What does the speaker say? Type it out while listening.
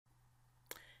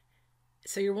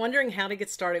So you're wondering how to get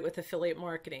started with affiliate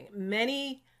marketing.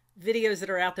 Many videos that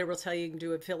are out there will tell you you can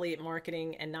do affiliate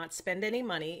marketing and not spend any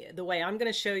money. The way I'm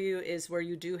going to show you is where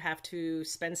you do have to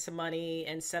spend some money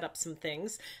and set up some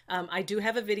things. I do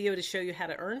have a video to show you how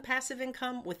to earn passive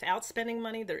income without spending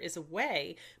money. There is a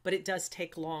way, but it does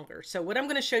take longer. So what I'm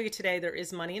going to show you today, there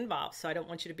is money involved. So I don't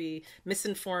want you to be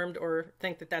misinformed or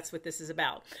think that that's what this is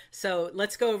about. So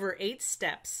let's go over 8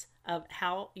 steps of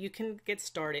how you can get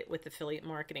started with affiliate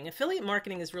marketing. Affiliate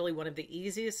marketing is really one of the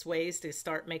easiest ways to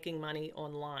start making money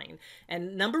online.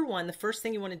 And number one, the first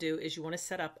thing you want to do is you want to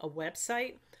set up a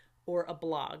website or a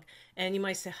blog. And you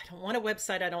might say, I don't want a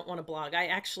website, I don't want a blog. I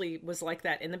actually was like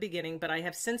that in the beginning, but I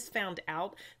have since found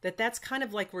out that that's kind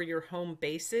of like where your home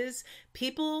base is.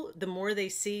 People, the more they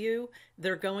see you,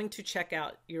 they're going to check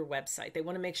out your website. They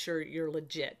want to make sure you're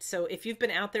legit. So if you've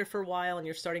been out there for a while and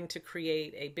you're starting to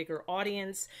create a bigger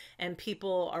audience and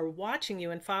people are watching you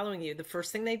and following you, the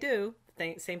first thing they do,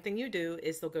 same thing you do,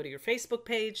 is they'll go to your Facebook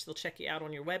page, they'll check you out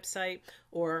on your website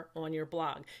or on your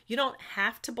blog. You don't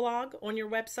have to blog on your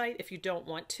website if you don't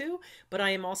want to, but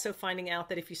I am also finding out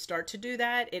that if you start to do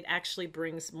that, it actually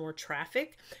brings more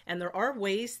traffic. And there are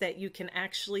ways that you can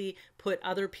actually put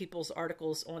other people's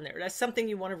articles on there. That's something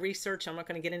you want to research. I'm not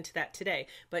going to get into that today,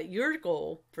 but your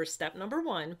goal for step number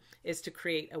 1 is to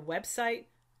create a website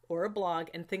or a blog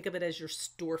and think of it as your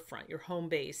storefront, your home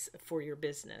base for your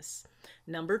business.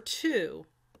 Number two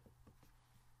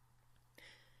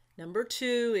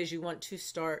is you want to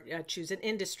start, choose an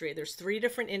industry. There's 3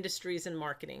 different industries in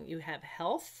marketing. You have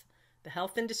health, the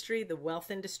health industry, the wealth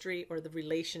industry, or the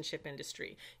relationship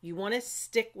industry. You want to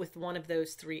stick with one of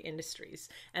those 3 industries.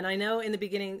 And I know in the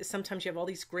beginning, sometimes you have all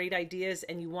these great ideas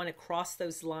and you want to cross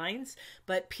those lines,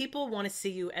 but people want to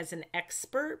see you as an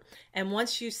expert. And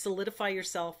once you solidify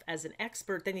yourself as an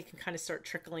expert, then you can kind of start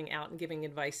trickling out and giving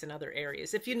advice in other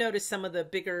areas. If you notice, some of the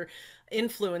bigger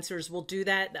influencers will do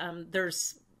that.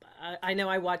 I know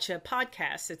I watch a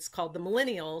podcast. It's called The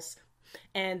Millennials.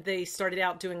 And they started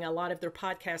out doing a lot of their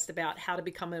podcast about how to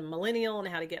become a millennial and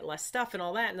how to get less stuff and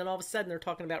all that. And then all of a sudden they're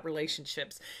talking about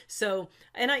relationships. So,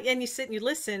 and you sit and you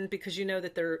listen because you know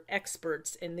that they're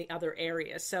experts in the other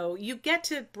area. So you get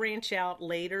to branch out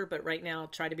later, but right now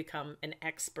try to become an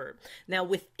expert. Now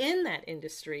within that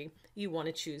industry, you want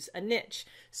to choose a niche.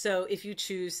 So if you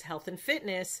choose health and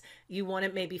fitness, you want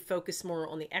to maybe focus more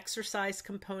on the exercise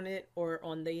component or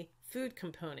on the food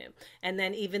component. And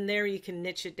then even there, you can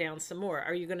niche it down some more.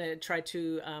 Are you going to try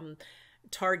to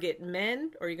target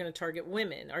men, or are you going to target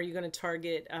women? Are you going to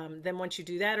target, then once you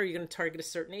do that, are you going to target a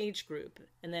certain age group?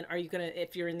 And then are you going to,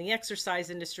 if you're in the exercise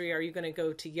industry, are you going to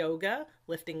go to yoga,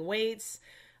 lifting weights?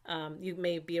 You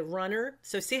may be a runner.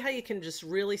 So see how you can just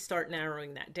really start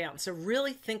narrowing that down. So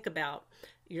really think about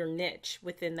your niche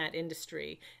within that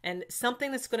industry, and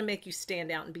something that's going to make you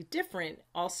stand out and be different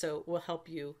also will help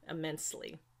you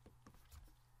immensely.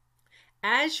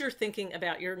 As you're thinking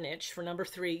about your niche for number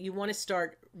 3, you want to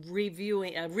start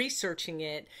researching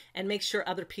it and make sure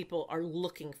other people are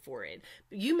looking for it.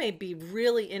 You may be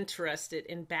really interested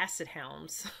in basset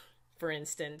hounds, for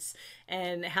instance,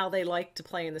 and how they like to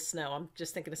play in the snow. I'm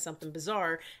just thinking of something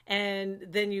bizarre. And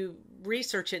then you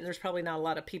research it, and there's probably not a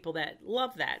lot of people that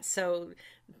love that. So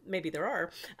maybe there are,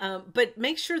 but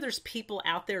make sure there's people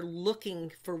out there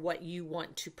looking for what you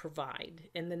want to provide.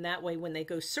 And then that way, when they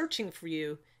go searching for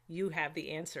you, you have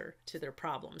the answer to their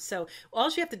problem. So all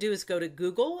you have to do is go to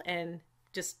Google and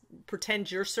just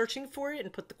pretend you're searching for it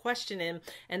and put the question in.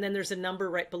 And then there's a number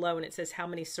right below and it says how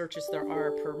many searches there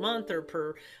are per month or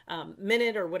per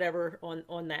minute or whatever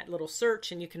on that little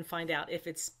search. And you can find out if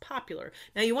it's popular.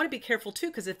 Now you want to be careful too,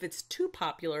 because if it's too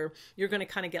popular, you're going to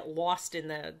kind of get lost in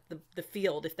the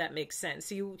field, if that makes sense.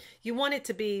 So you want it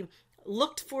to be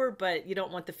looked for, but you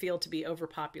don't want the field to be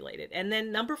overpopulated. And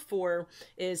then number 4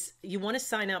 is you want to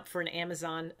sign up for an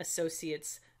Amazon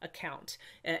Associates account.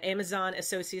 Amazon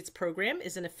Associates program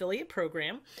is an affiliate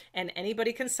program, and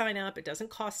anybody can sign up. It doesn't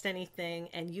cost anything,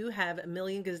 and you have a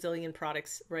million gazillion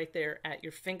products right there at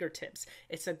your fingertips.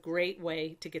 It's a great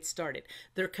way to get started.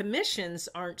 Their commissions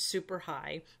aren't super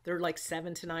high. They're like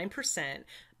 7 to 9%.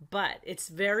 But it's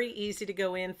very easy to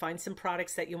go in, find some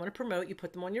products that you want to promote. You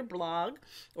put them on your blog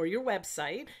or your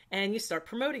website and you start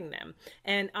promoting them.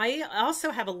 And I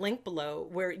also have a link below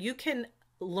where you can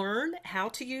learn how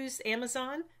to use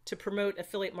Amazon to promote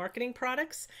affiliate marketing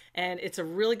products. And it's a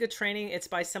really good training. It's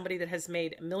by somebody that has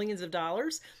made millions of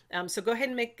dollars. So go ahead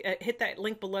and hit that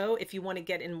link below if you want to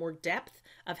get in more depth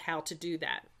of how to do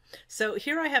that. So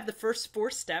here I have the first 4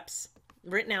 steps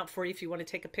written out for you if you want to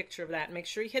take a picture of that. Make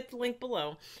sure you hit the link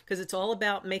below, because it's all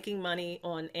about making money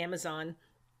on Amazon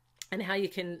and how you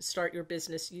can start your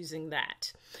business using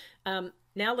that.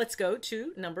 Now let's go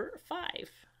to number 5.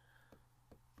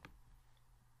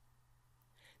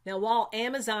 Now, while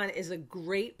Amazon is a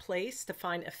great place to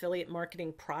find affiliate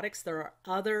marketing products, there are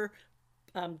other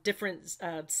different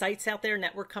sites out there,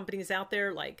 network companies out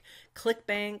there like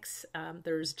ClickBanks,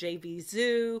 there's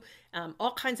JVZoo,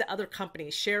 all kinds of other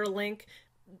companies, Share a Link.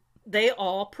 They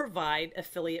all provide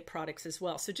affiliate products as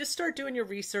well. So just start doing your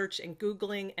research and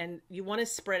Googling, and you want to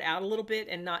spread out a little bit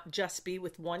and not just be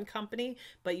with one company,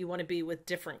 but you want to be with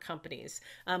different companies.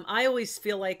 I always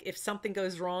feel like if something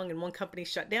goes wrong and one company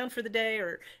shut down for the day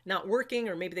or not working,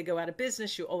 or maybe they go out of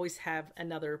business, you always have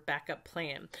another backup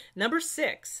plan. Number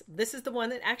 6, this is the one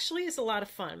that actually is a lot of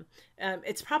fun.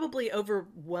 It's probably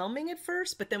overwhelming at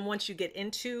first, but then once you get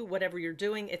into whatever you're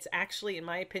doing, it's actually, in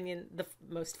my opinion, the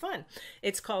most fun.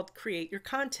 It's called Create Your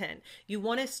Content. You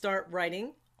want to start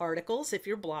writing articles, if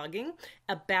you're blogging,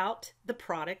 about the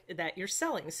product that you're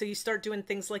selling. So you start doing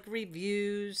things like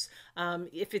reviews.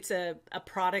 If it's a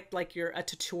product like a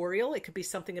tutorial, it could be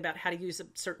something about how to use a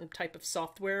certain type of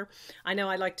software. I know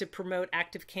I like to promote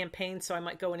Active Campaign, so I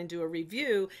might go in and do a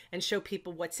review and show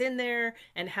people what's in there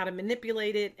and how to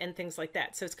manipulate it and things like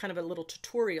that. So it's kind of a little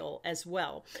tutorial as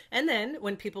well. And then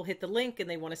when people hit the link and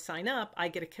they want to sign up, I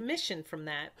get a commission from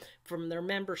that, from their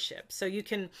membership. So you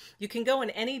can go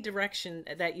in any direction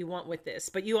that you want with this,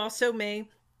 but you also may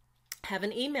have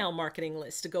an email marketing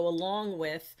list to go along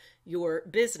with your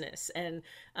business, and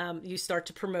you start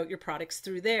to promote your products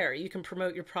through there. You can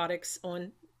promote your products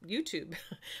on YouTube,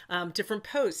 different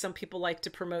posts. Some people like to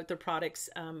promote their products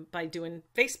by doing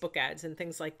Facebook ads and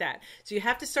things like that. So you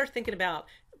have to start thinking about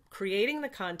creating the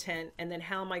content, and then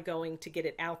how am I going to get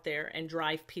it out there and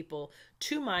drive people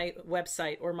to my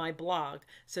website or my blog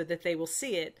so that they will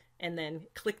see it and then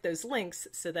click those links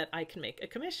so that I can make a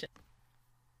commission.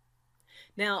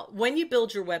 Now, when you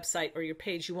build your website or your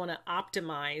page, you want to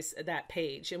optimize that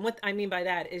page. And what I mean by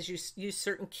that is you use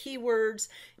certain keywords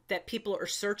that people are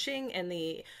searching, and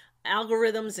the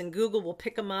algorithms and Google will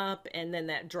pick them up, and then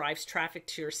that drives traffic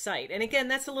to your site. And again,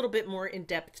 that's a little bit more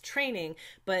in-depth training,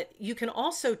 but you can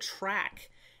also track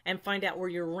and find out where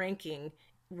you're ranking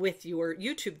with your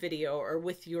YouTube video or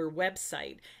with your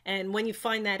website. And when you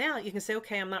find that out, you can say,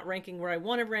 okay, I'm not ranking where I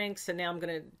want to rank, so now I'm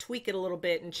going to tweak it a little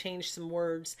bit and change some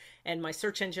words and my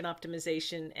search engine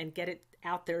optimization and get it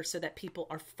out there so that people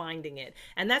are finding it.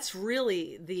 And that's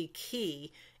really the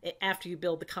key after you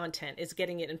build the content, is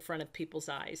getting it in front of people's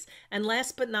eyes. And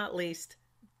last but not least,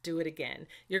 do it again.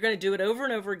 You're going to do it over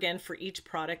and over again for each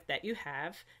product that you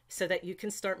have so that you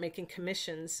can start making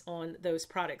commissions on those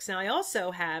products. Now, I also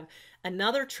have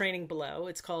another training below.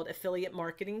 It's called Affiliate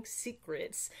Marketing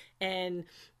Secrets. And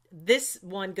this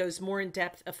one goes more in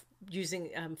depth of using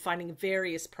finding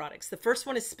various products. The first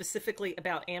one is specifically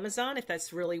about Amazon, if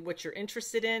that's really what you're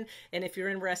interested in. And if you're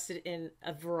interested in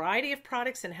a variety of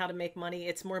products and how to make money,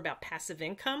 it's more about passive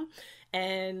income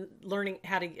and learning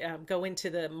how to go into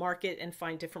the market and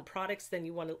find different products. Then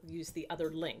you want to use the other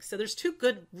links. So there's 2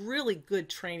 really good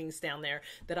trainings down there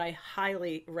that I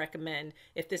highly recommend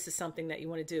if this is something that you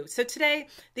want to do. So today,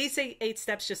 these 8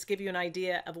 steps just give you an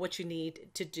idea of what you need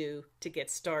to do to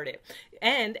get started.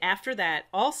 And after that,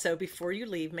 also, before you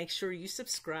leave, make sure you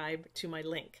subscribe to my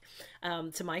link,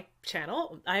 to my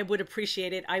channel. I would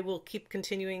appreciate it. I will keep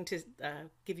continuing to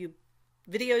give you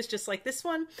videos just like this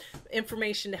one,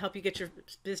 information to help you get your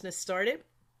business started.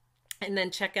 And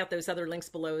then check out those other links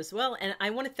below as well. And I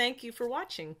want to thank you for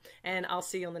watching, and I'll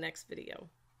see you on the next video.